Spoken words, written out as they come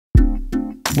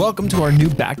Welcome to our new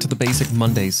Back to the Basic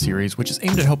Mondays series, which is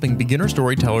aimed at helping beginner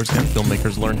storytellers and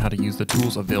filmmakers learn how to use the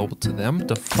tools available to them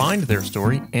to find their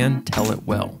story and tell it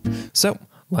well. So,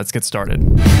 let's get started.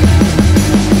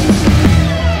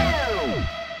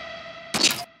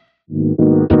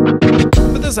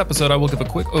 For this episode, I will give a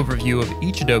quick overview of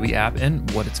each Adobe app and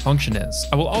what its function is.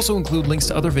 I will also include links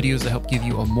to other videos that help give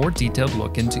you a more detailed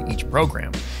look into each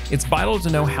program. It's vital to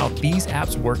know how these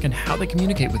apps work and how they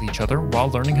communicate with each other while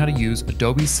learning how to use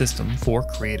Adobe's system for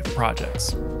creative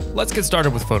projects. Let's get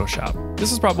started with Photoshop.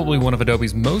 This is probably one of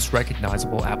Adobe's most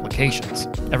recognizable applications.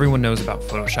 Everyone knows about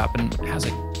Photoshop and has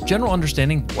a general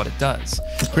understanding of what it does.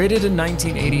 Created in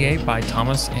 1988 by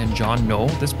Thomas and John Knoll,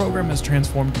 this program has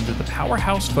transformed into the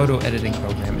powerhouse photo editing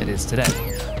program it is today.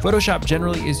 Photoshop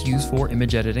generally is used for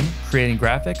image editing, creating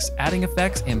graphics, adding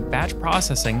effects, and batch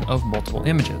processing of multiple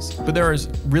images. But there is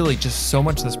really just so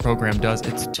much this program does,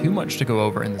 it's too much to go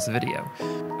over in this video.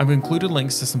 I've included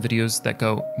links to some videos that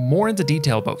go more into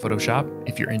detail about Photoshop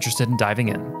if you're interested in diving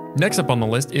in. Next up on the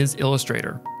list is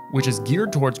Illustrator, which is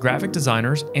geared towards graphic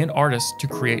designers and artists to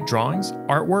create drawings,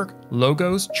 artwork,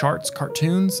 logos, charts,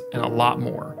 cartoons, and a lot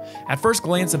more. At first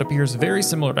glance, it appears very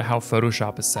similar to how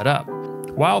Photoshop is set up.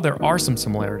 While there are some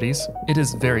similarities, it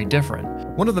is very different.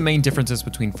 One of the main differences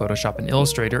between Photoshop and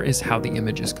Illustrator is how the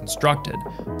image is constructed.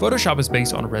 Photoshop is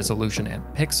based on resolution and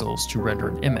pixels to render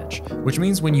an image, which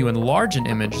means when you enlarge an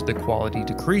image, the quality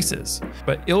decreases.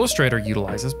 But Illustrator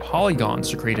utilizes polygons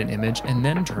to create an image and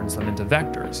then turns them into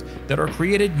vectors that are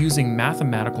created using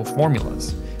mathematical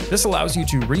formulas. This allows you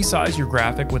to resize your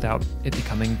graphic without it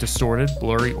becoming distorted,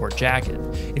 blurry, or jagged.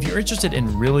 If you're interested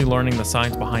in really learning the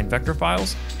science behind vector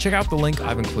files, check out the link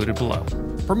I've included below.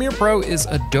 Premiere Pro is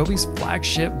Adobe's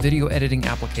flagship video editing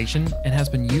application and has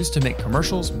been used to make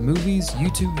commercials, movies,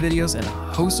 YouTube videos, and a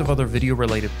host of other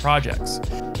video-related projects.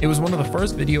 It was one of the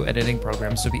first video editing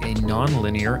programs to be a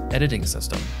non-linear editing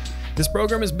system. This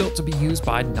program is built to be used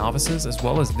by novices as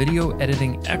well as video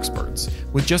editing experts,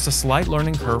 with just a slight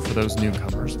learning curve for those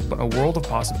newcomers, but a world of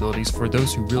possibilities for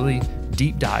those who really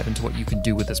deep dive into what you can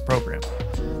do with this program.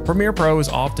 Premiere Pro is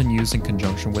often used in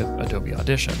conjunction with Adobe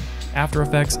Audition, After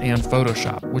Effects, and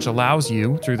Photoshop, which allows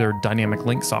you, through their dynamic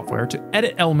link software, to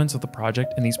edit elements of the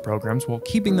project in these programs while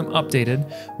keeping them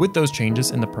updated with those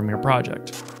changes in the Premiere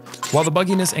project. While the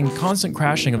bugginess and constant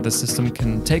crashing of the system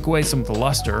can take away some of the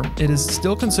luster, it is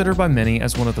still considered by many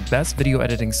as one of the best video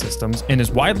editing systems and is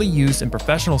widely used in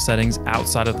professional settings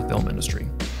outside of the film industry.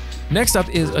 Next up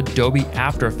is Adobe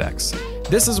After Effects.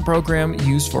 This is a program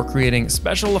used for creating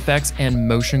special effects and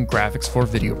motion graphics for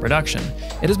video production.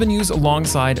 It has been used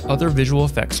alongside other visual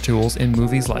effects tools in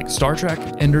movies like Star Trek,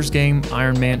 Ender's Game,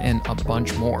 Iron Man, and a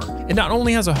bunch more. It not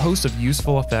only has a host of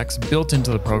useful effects built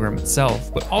into the program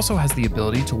itself, but also has the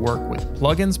ability to work with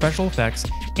plug-in special effects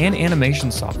and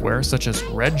animation software such as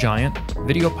Red Giant,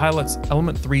 Video Pilot's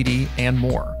Element 3D, and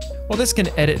more. While this can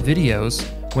edit videos,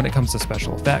 when it comes to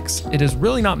special effects, it is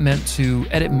really not meant to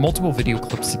edit multiple video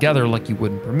clips together like you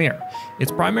would in Premiere.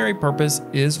 Its primary purpose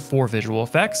is for visual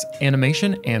effects,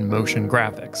 animation, and motion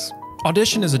graphics.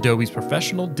 Audition is Adobe's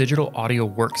professional digital audio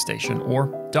workstation, or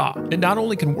DAW. It not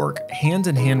only can work hand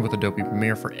in hand with Adobe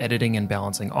Premiere for editing and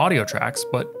balancing audio tracks,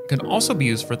 but can also be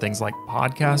used for things like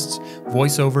podcasts,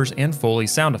 voiceovers, and Foley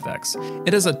sound effects.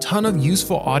 It has a ton of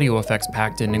useful audio effects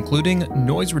packed in, including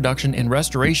noise reduction and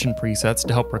restoration presets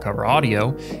to help recover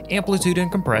audio, amplitude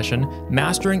and compression,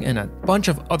 mastering, and a bunch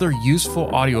of other useful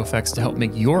audio effects to help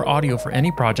make your audio for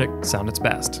any project sound its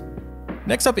best.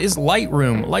 Next up is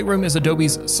Lightroom. Lightroom is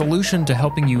Adobe's solution to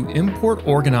helping you import,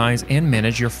 organize, and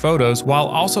manage your photos while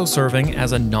also serving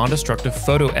as a non-destructive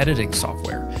photo editing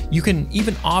software. You can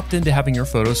even opt into having your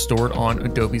photos stored on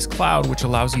Adobe's cloud, which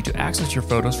allows you to access your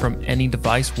photos from any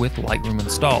device with Lightroom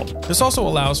installed. This also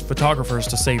allows photographers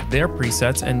to save their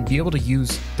presets and be able to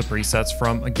use the presets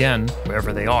from, again,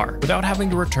 wherever they are, without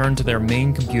having to return to their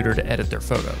main computer to edit their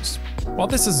photos. While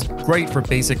this is great for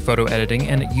basic photo editing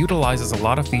and it utilizes a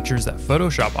lot of features that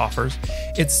Photoshop offers,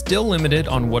 it's still limited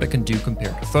on what it can do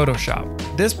compared to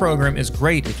Photoshop. This program is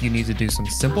great if you need to do some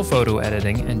simple photo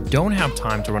editing and don't have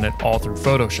time to run it all through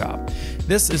Photoshop.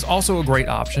 This is also a great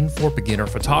option for beginner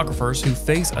photographers who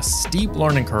face a steep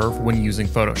learning curve when using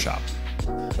Photoshop.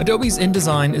 Adobe's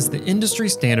Indesign is the industry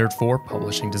standard for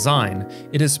publishing design.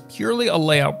 It is purely a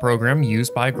layout program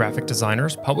used by graphic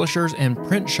designers, publishers, and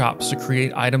print shops to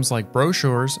create items like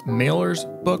brochures, mailers,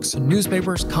 books,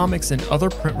 newspapers, comics, and other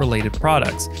print-related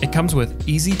products. It comes with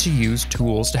easy-to-use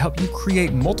tools to help you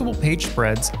create multiple page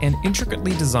spreads and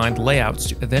intricately designed layouts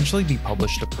to eventually be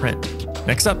published to print.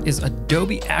 Next up is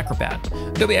Adobe Acrobat.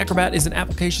 Adobe Acrobat is an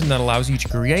application that allows you to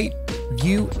create,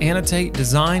 view, annotate,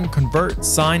 design, convert,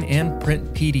 sign, and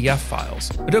print PDF files.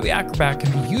 Adobe Acrobat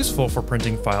can be useful for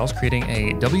printing files, creating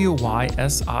a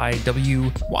WYSIWYG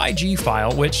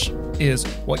file, which is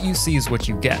what you see is what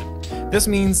you get. This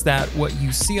means that what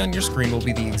you see on your screen will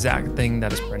be the exact thing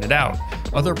that is printed out.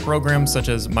 Other programs such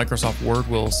as Microsoft Word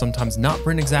will sometimes not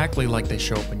print exactly like they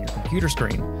show up on your computer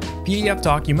screen. PDF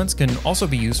documents can also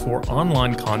be used for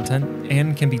online content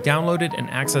and can be downloaded and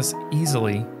accessed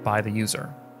easily by the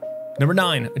user. Number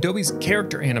 9, Adobe's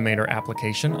Character Animator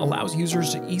application allows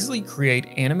users to easily create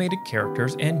animated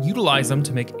characters and utilize them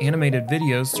to make animated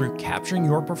videos through capturing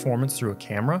your performance through a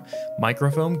camera,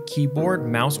 microphone, keyboard,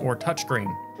 mouse, or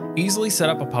touchscreen. Easily set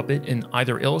up a puppet in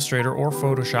either Illustrator or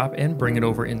Photoshop and bring it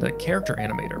over into Character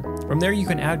Animator. From there, you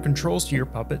can add controls to your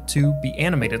puppet to be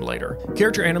animated later.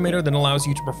 Character Animator then allows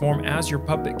you to perform as your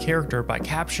puppet character by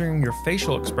capturing your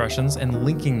facial expressions and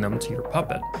linking them to your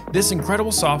puppet. This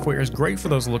incredible software is great for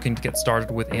those looking to get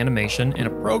started with animation and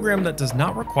a program that does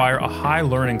not require a high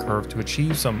learning curve to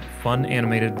achieve some fun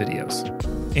animated videos.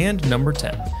 And number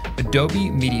 10, Adobe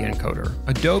Media Encoder.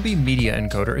 Adobe Media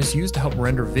Encoder is used to help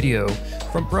render video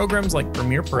from programs like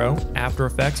Premiere Pro, After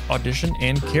Effects, Audition,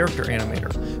 and Character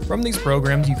Animator. From these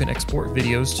programs, you can export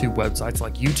videos to websites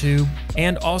like YouTube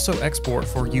and also export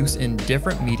for use in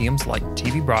different mediums like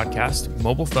TV broadcast,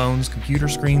 mobile phones, computer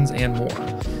screens, and more.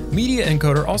 Media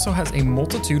Encoder also has a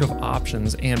multitude of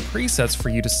options and presets for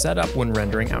you to set up when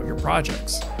rendering out your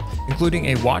projects, including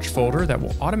a watch folder that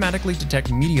will automatically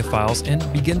detect media files and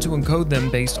begin to encode them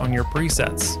based on your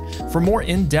presets. For more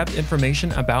in-depth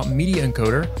information about Media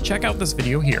Encoder, check out this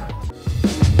video here.